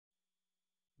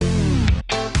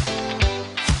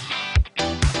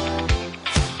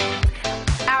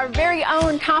very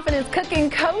own confidence cooking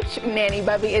coach, Nanny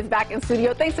Bubby, is back in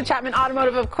studio. Thanks to Chapman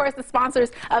Automotive, of course, the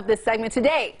sponsors of this segment.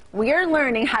 Today, we are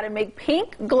learning how to make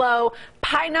PinkGlow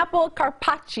pineapple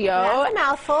carpaccio. That's a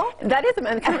mouthful. That is,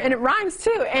 and it rhymes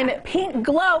too. And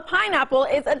PinkGlow pineapple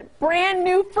is a brand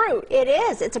new fruit. It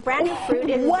is. It's a brand new fruit.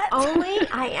 It is only,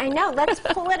 I know. Let's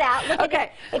pull it out. Look at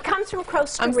it. It comes from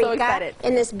Costa Rica. I'm so excited.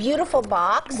 In this beautiful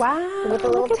box. Wow. With a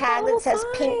little tag that says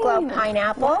PinkGlow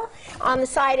pineapple. Wow. On the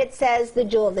side it says the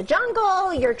jewel of the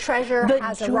jungle. Your treasure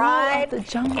has arrived.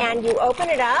 And you open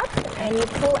it up and you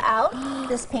pull out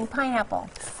this pink pineapple.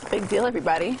 Big deal,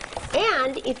 everybody.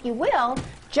 And if you will,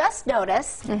 just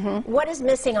notice what is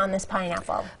missing on this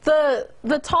pineapple. The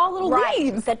tall little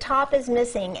leaves. The top is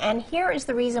missing, and here is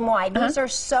the reason why. These are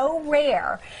so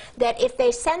rare that if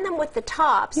they send them with the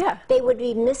tops, they would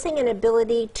be missing an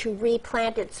ability to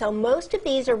replant it. So most of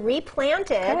these are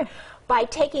replanted by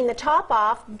taking the top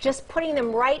off, just putting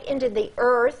them right into the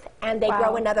earth, and they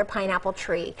grow another pineapple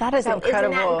tree. That is incredible.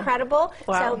 Isn't that incredible?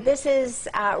 Wow. So this is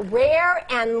rare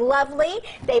and lovely.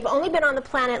 They've only been on the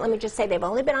planet, let me just say, they've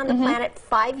only been on the planet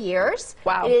 5 years.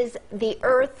 Wow. It is the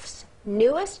Earth's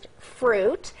newest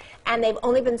fruit, and they've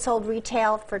only been sold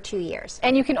retail for 2 years.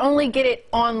 And you can only get it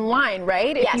online,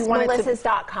 right? Yes,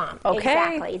 Melissa's.com. Okay.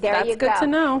 Exactly. There you go. That's good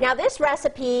to know. Now this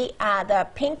recipe, the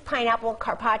pink pineapple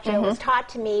carpaccio, was taught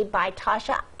to me by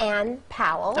Tasha Ann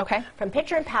Powell from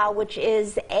Pitcher & Powell, which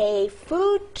is a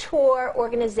food tour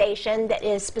organization that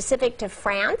is specific to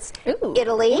France,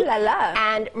 Italy,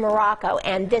 and Morocco.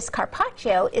 And this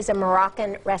carpaccio is a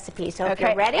Moroccan recipe. So if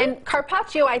you're ready. And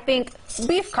carpaccio, I think,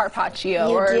 beef carpaccio.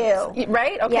 You do.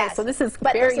 Right? Okay, so this is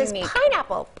very unique. This is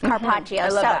pineapple carpaccio. I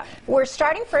love that. We're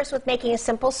starting first with making a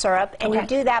simple syrup, and you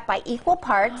do that by equal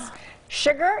parts.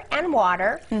 Sugar and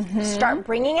water. Start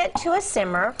bringing it to a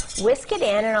simmer. Whisk it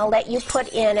in, and I'll let you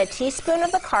put in a teaspoon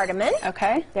of the cardamom.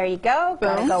 Okay. There you go.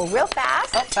 Gotta go real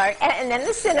fast. Oh, sorry. And then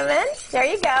the cinnamon. There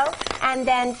you go. And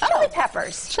then chili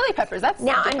peppers. Chili peppers. That's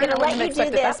now I'm going to let you do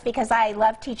this because I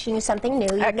love teaching you something new.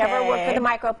 You've never worked with a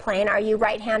microplane. Are you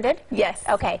right-handed? Yes.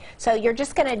 Okay. So you're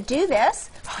just going to do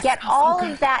this. Get all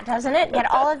of that, doesn't it? Get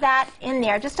all of that in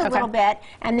there, just a little bit,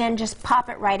 and then just pop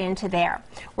it right into there.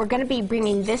 We're going to be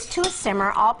bringing this to a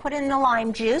simmer. I'll put in the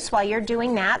lime juice while you're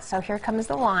doing that. So here comes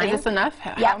the lime. Is this enough?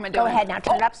 Yeah. Go ahead now.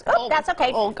 Turn it up. Oh, that's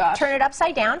okay. Oh gosh. Turn it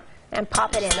upside down and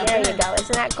pop it in. There you go.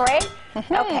 Isn't that great?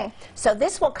 Okay. So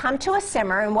this will come to a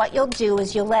simmer, and what you'll do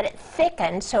is you'll let it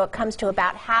thicken so it comes to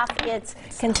about half its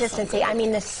consistency. I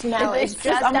mean, the smell is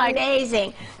just amazing.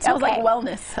 It smells like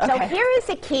wellness. So here is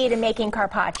the key to making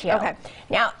carpaccio. Okay.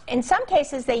 Now, in some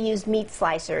cases they use meat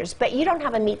slicers, but you don't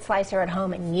have a meat slicer at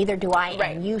home, and neither do I,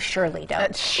 and you surely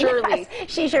don't. Surely. Yes,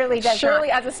 she surely does Surely,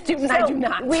 not. as a student, I do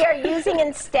not. We are using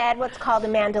instead what's called a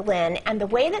mandolin, and the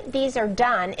way that these are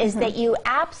done is that you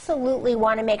absolutely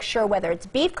want to make sure whether it's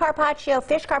beef carpaccio,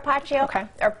 fish carpaccio,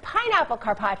 or pineapple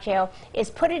carpaccio, is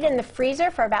put it in the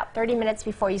freezer for about 30 minutes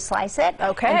before you slice it.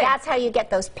 Okay. And that's how you get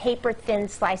those paper-thin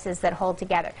slices that hold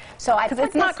together. So I put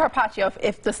it's not carpaccio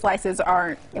if the slices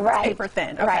aren't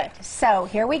paper-thin. Okay. Right. So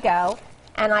here we go.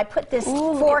 And I put this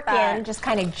fork in, just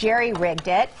kind of jerry-rigged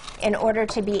it in order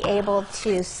to be able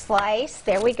to slice.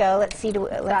 There we go. Let's see,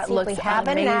 let's see if we have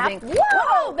enough.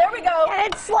 Whoa! There we go.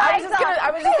 And it slides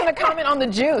I was just going to comment on the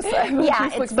juice. Yeah,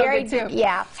 it's very good too.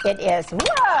 Yeah, it is.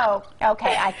 Whoa!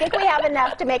 Okay, I think we have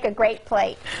enough to make a great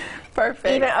plate.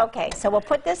 Perfect. Okay, so we'll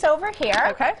put this over here.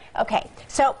 Okay. Okay,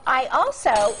 so I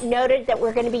also noted that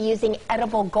we're going to be using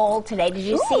edible gold today. Did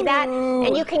you see that?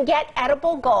 And you can get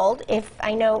edible gold if,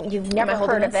 I know you've never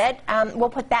heard of it. We'll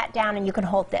put that down and you can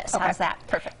hold this. How's that?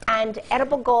 Perfect. And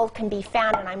edible gold can be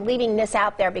found, and I'm leaving this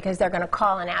out there because they're going to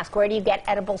call and ask, where do you get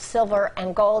edible silver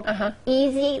and gold?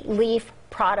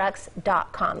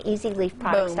 EasyLeafProducts.com.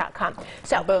 EasyLeafProducts.com.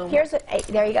 So here's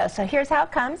there you go. So here's how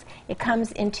it comes. It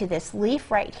comes into this leaf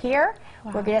right here.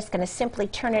 We're just going to simply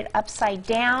turn it upside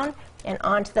down and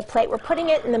onto the plate. We're putting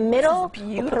it in the middle.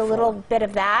 We'll put a little bit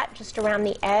of that just around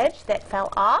the edge that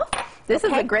fell off. This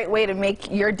is a great way to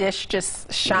make your dish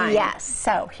just shine. Yes.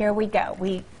 So here we go.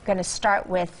 We're going to start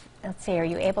with, let's see, are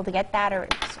you able to get that, or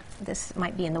this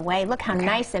might be in the way? Look how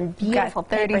nice and beautiful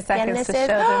paper thin this is. Show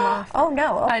them off. Oh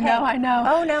no! Okay. I know.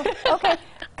 Oh no! Okay,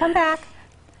 come back.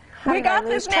 We got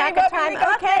this, Nanny Bubby.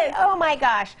 Okay. Oh my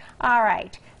gosh! All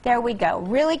right. There we go.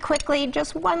 Really quickly,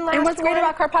 just one last. And what's great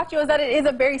about carpaccio is that it is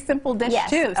a very simple dish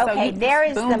too. So okay. There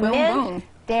is the mint.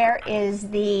 There is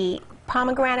the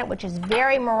pomegranate, which is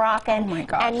very Moroccan. Oh my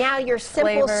gosh. And now your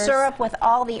simple syrup with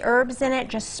all the herbs in it,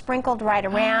 just sprinkled right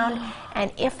around.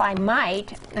 And if I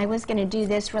might, I was going to do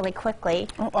this really quickly.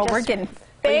 Oh, we're getting fancy.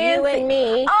 For you and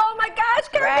me. Oh my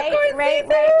gosh, right.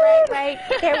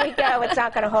 There we go. It's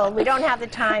not going to hold. We don't have the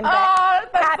time,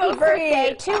 but happy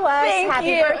birthday to us.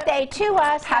 Happy birthday to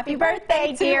us. Happy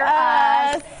birthday, dear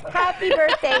us. Happy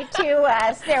birthday to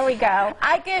us. There we go.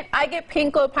 I get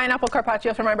PinkGlow pineapple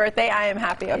carpaccio for my birthday. I am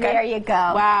happy, okay? There you go.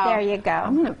 Wow. There you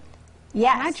go.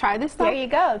 Yes. Can I try this stuff? There you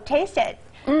go. Taste it.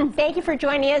 Thank you for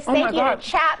joining us. Thank you to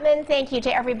Chapman. Thank you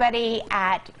to everybody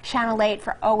at Channel 8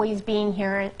 for always being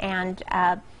here and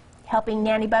helping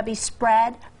Nanny Bubby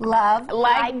spread love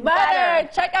like butter.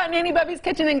 Check out Nanny Bubby's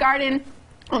Kitchen and Garden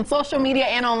on social media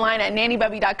and online at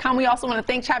nannybubby.com. We also want to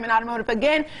thank Chapman Automotive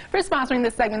again for sponsoring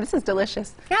this segment. This is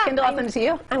delicious. Yeah, Kendall, I'll send it to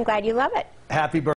you. I'm glad you love it. Happy birthday.